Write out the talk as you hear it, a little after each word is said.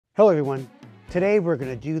Hello everyone. Today we're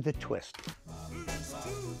going to do the Twiist.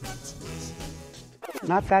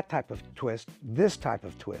 Not that type of twist, this type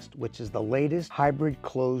of Twiist, which is the latest hybrid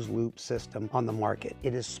closed loop system on the market.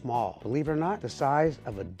 It is small, believe it or not, the size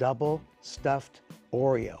of a double stuffed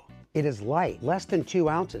Oreo. It is light, less than 2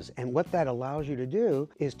 ounces, and what that allows you to do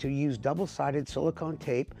is to use double-sided silicone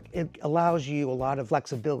tape. It allows you a lot of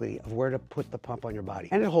flexibility of where to put the pump on your body,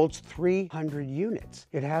 and it holds 300 units.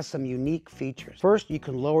 It has some unique features. First, you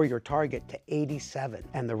can lower your target to 87,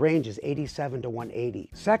 and the range is 87 to 180.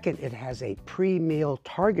 Second, it has a pre-meal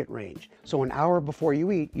target range, so an hour before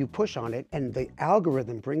you eat, you push on it, and the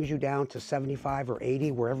algorithm brings you down to 75 or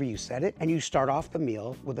 80, wherever you set it, and you start off the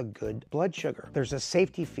meal with a good blood sugar. There's a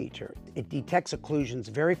safety feature. It detects occlusions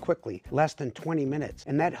very quickly, less than 20 minutes,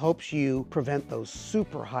 and that helps you prevent those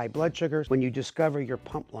super high blood sugars when you discover your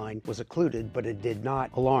pump line was occluded, but it did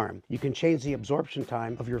not alarm. You can change the absorption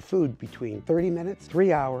time of your food between 30 minutes,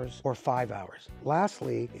 3 hours, or 5 hours.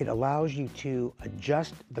 Lastly, it allows you to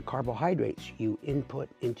adjust the carbohydrates you input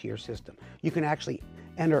into your system. You can actually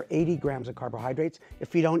enter 80 grams of carbohydrates.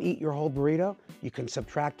 If you don't eat your whole burrito, you can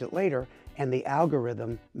subtract it later, and the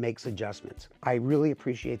algorithm makes adjustments. I really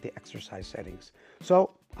appreciate the exercise settings.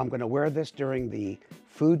 So I'm going to wear this during the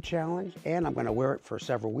food challenge, and I'm going to wear it for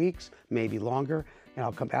several weeks, maybe longer, and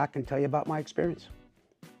I'll come back and tell you about my experience.